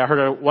yesterday, I heard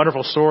a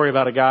wonderful story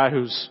about a guy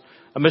who's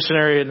a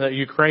missionary in the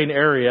Ukraine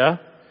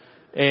area,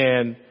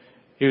 and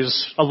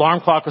his alarm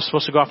clock was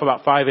supposed to go off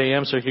about 5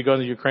 a.m. so he could go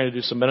into Ukraine to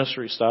do some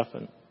ministry stuff.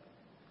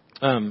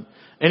 And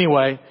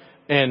anyway,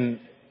 and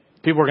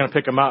people were going to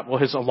pick him up. Well,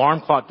 his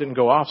alarm clock didn't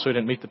go off, so he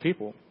didn't meet the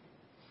people.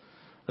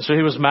 And so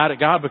he was mad at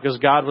God because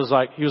God was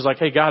like,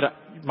 hey, God,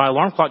 my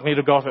alarm clock needed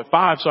to go off at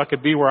 5 so I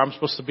could be where I'm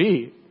supposed to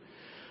be.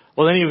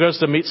 Well, then he goes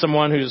to meet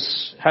someone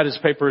who's had his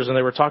papers, and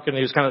they were talking, and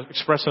he was kind of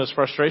expressing his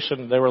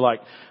frustration. They were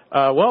like,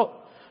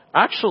 well,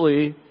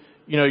 actually,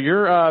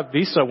 your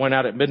visa went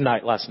out at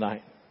midnight last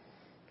night,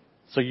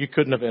 so you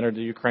couldn't have entered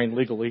the Ukraine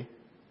legally.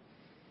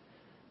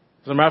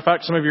 As a matter of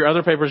fact, some of your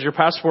other papers, your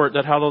passport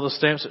that had all the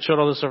stamps that showed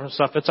all this different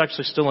stuff, it's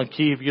actually still in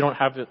Kyiv. You don't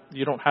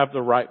have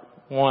the right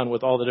one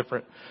with all the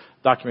different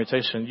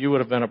documentation. You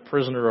would have been a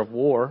prisoner of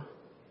war.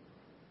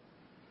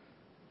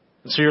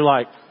 And so you're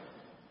like,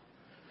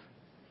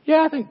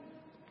 yeah, I think,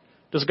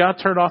 does God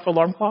turn off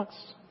alarm clocks?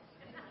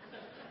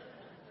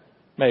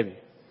 Maybe.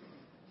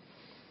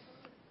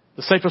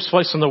 The safest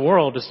place in the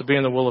world is to be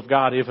in the will of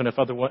God, even if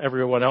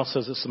everyone else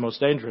says it's the most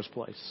dangerous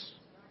place.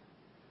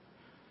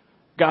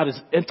 God is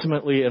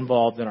intimately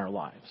involved in our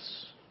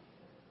lives.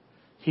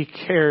 He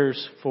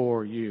cares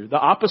for you. The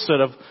opposite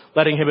of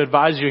letting him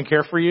advise you and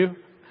care for you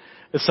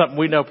is something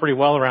we know pretty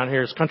well around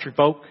here as country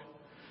folk,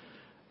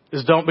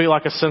 is don't be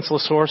like a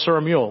senseless horse or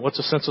a mule. What's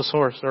a senseless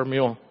horse or a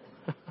mule?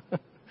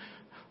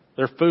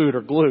 They're food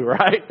or glue,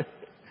 right?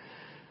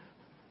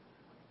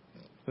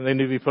 And they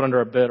need to be put under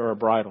a bit or a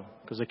bridle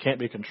because they can't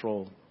be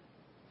controlled.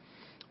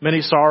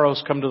 Many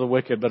sorrows come to the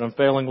wicked, but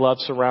unfailing love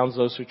surrounds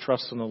those who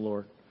trust in the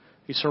Lord.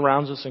 He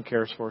surrounds us and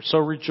cares for us. So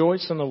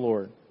rejoice in the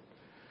Lord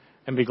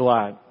and be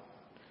glad.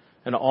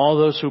 And all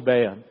those who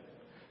obey him,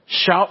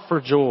 shout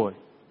for joy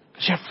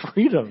because you have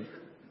freedom.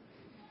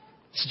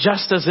 It's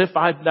just as if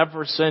I'd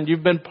never sinned.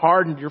 You've been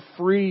pardoned. You're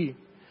free.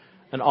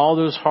 And all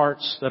those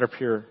hearts that are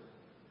pure.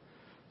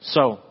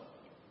 So,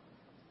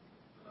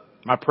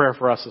 my prayer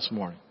for us this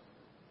morning,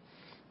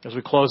 as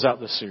we close out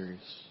this series,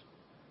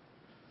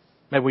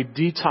 may we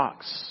detox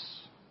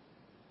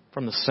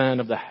from the sin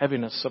of the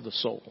heaviness of the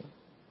soul.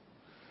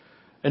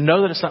 And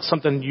know that it's not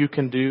something you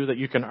can do, that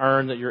you can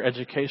earn, that your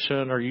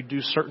education or you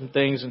do certain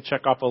things and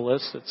check off a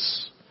list.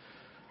 It's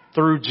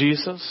through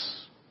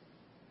Jesus.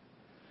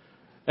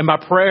 And my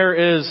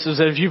prayer is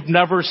that if you've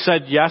never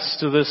said yes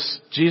to this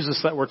Jesus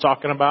that we're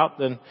talking about,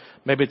 then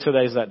maybe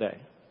today's that day.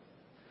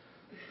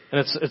 And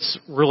it's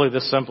really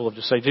this simple of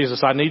just say,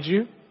 Jesus, I need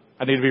you.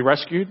 I need to be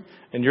rescued.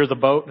 And you're the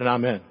boat and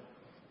I'm in.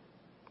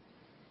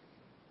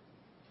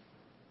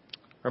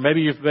 Or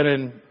maybe you've been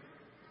in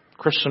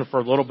Christian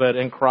for a little bit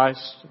in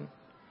Christ.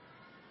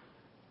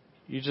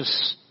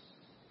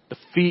 The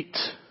feet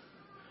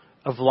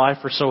of life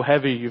are so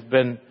heavy, you've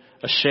been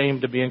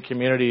ashamed to be in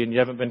community and you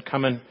haven't been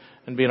coming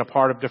and being a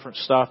part of different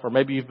stuff. Or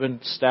maybe you've been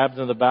stabbed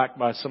in the back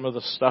by some of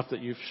the stuff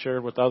that you've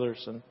shared with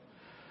others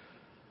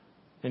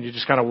and you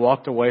just kind of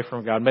walked away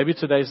from God. Maybe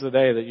today's the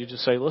day that you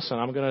just say, listen,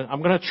 I'm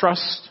gonna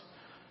trust.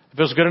 If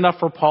it was good enough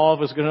for Paul, if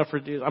it was good enough for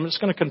Jesus, I'm just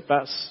going to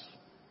confess.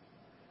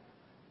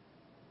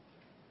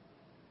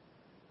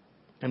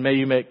 And may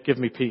you give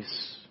me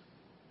peace.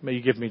 May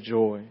you give me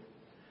joy.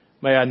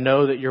 May I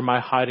know that you're my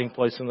hiding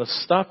place. And the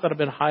stuff that I've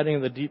been hiding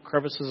in the deep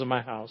crevices of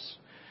my house,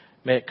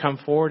 may it come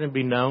forward and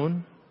be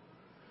known.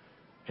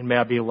 And may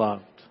I be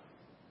loved.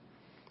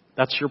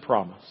 That's your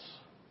promise.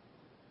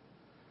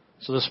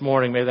 So this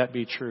morning, may that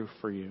be true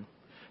for you.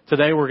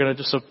 Today,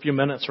 just a few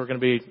minutes, we're going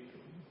to be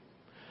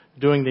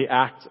doing the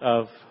act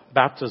of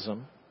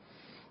baptism,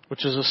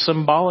 which is a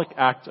symbolic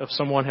act of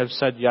someone who has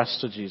said yes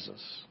to Jesus.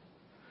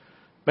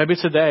 Maybe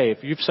today,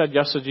 if you've said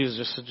yes to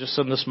Jesus, just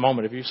in this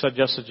moment, if you've said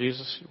yes to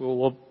Jesus,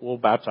 we'll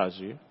baptize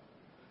you.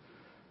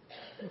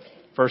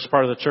 First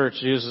part of the church,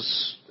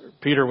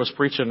 Peter was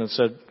preaching and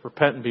said,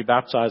 repent and be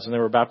baptized, and they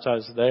were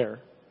baptized there.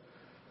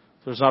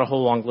 There's not a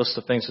whole long list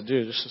of things to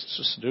do,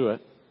 just do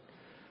it.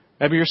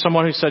 Maybe you're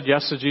someone who said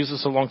yes to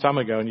Jesus a long time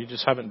ago and you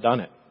just haven't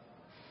done it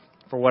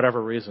for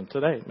whatever reason.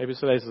 Maybe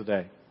today's the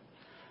day.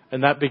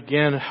 And that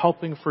began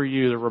helping for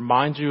you to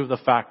remind you of the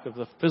fact of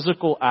the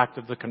physical act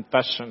of the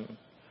confession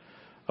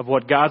of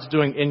what God's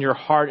doing in your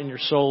heart, in your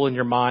soul, in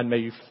your mind. May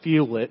you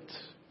feel it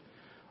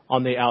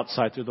on the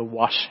outside through the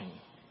washing.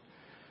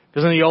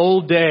 Because in the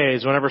old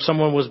days, whenever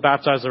someone was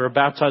baptized, they were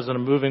baptized in a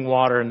moving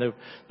water. And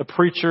the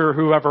preacher or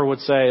whoever would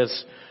say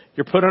is,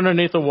 you're put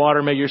underneath the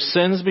water, may your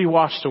sins be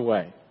washed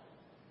away.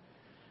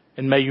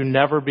 And may you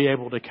never be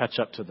able to catch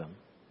up to them.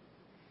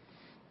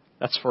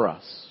 That's for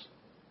us.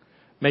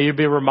 May you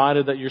be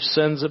reminded that your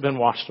sins have been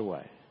washed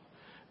away.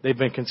 They've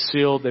been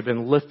concealed. They've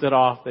been lifted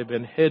off. They've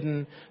been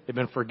hidden. They've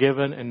been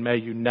forgiven. And may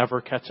you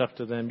never catch up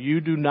to them. You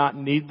do not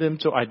need them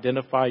to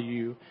identify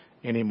you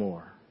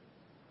anymore.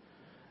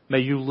 May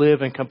you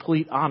live in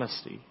complete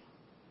honesty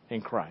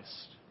in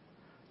Christ.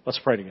 Let's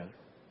pray together.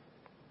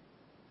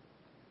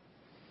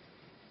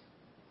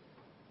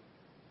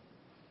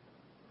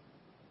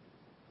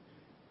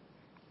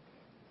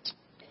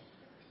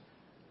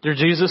 Dear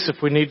Jesus,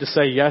 if we need to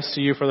say yes to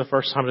you for the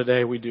first time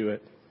today, we do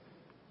it.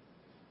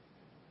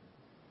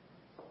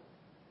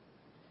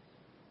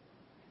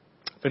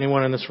 If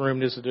anyone in this room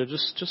needs to do it,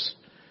 just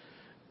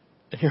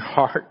in your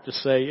heart, just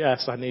say,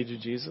 yes, I need you,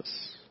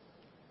 Jesus.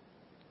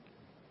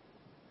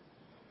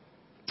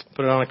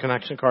 Put it on a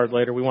connection card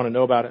later. We want to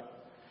know about it.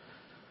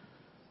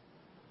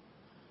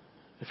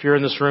 If you're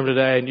in this room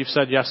today and you've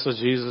said yes to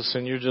Jesus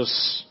and you're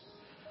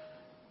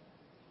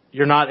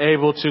not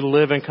able to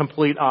live in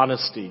complete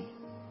honesty,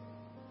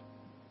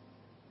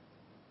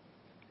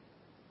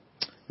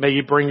 may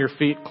you bring your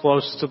feet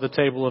close to the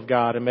table of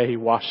God and may He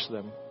wash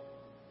them,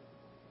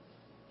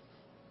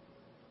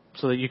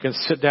 so that you can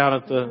sit down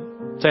at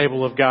the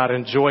table of God,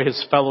 enjoy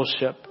His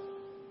fellowship,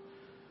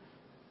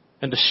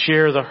 and to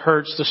share the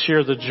hurts, to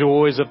share the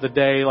joys of the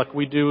day like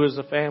we do as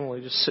a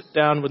family. Just sit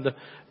down with the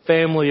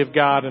family of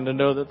God and to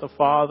know that the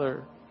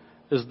Father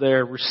is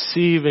there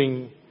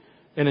receiving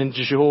and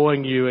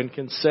enjoying you and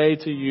can say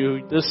to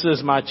you, this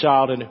is my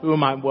child in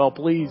whom I'm well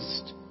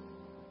pleased.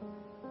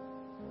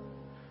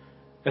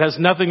 It has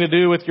nothing to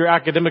do with your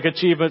academic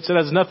achievements. It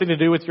has nothing to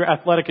do with your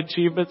athletic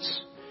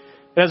achievements.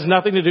 It has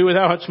nothing to do with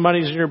how much money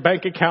is in your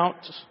bank account.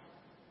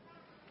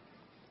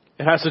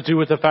 It has to do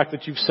with the fact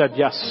that you've said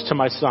yes to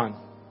my Son.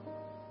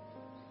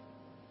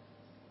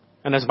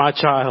 And as my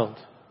child,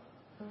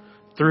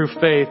 through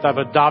faith, I've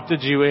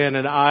adopted you in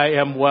and I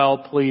am well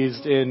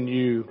pleased in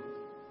you.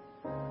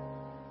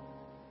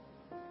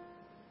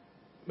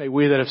 May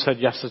we that have said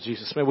yes to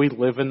Jesus, may we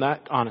live in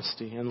that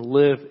honesty and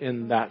live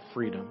in that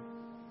freedom.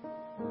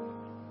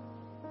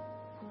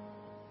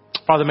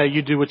 Father, may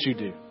you do what you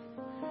do.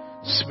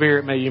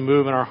 Spirit, may you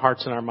move in our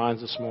hearts and our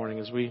minds this morning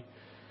as we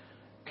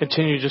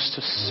continue just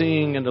to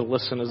sing and to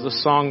listen. As the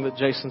song that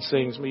Jason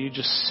sings, may you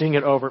just sing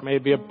it over. It may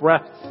be a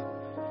breath,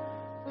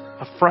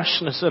 a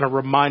freshness, and a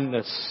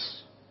remindness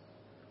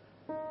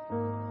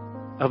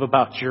of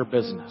about your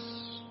business,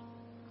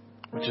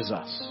 which is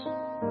us.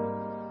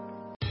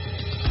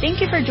 Thank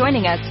you for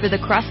joining us for the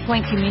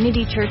Crosspoint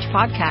Community Church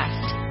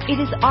podcast. It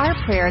is our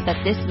prayer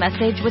that this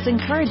message was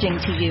encouraging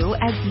to you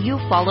as you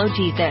follow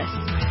Jesus.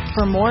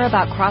 For more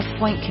about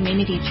Crosspoint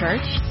Community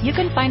Church, you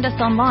can find us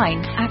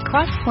online at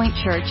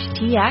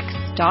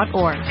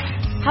crosspointchurchtx.org.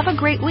 Have a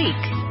great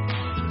week.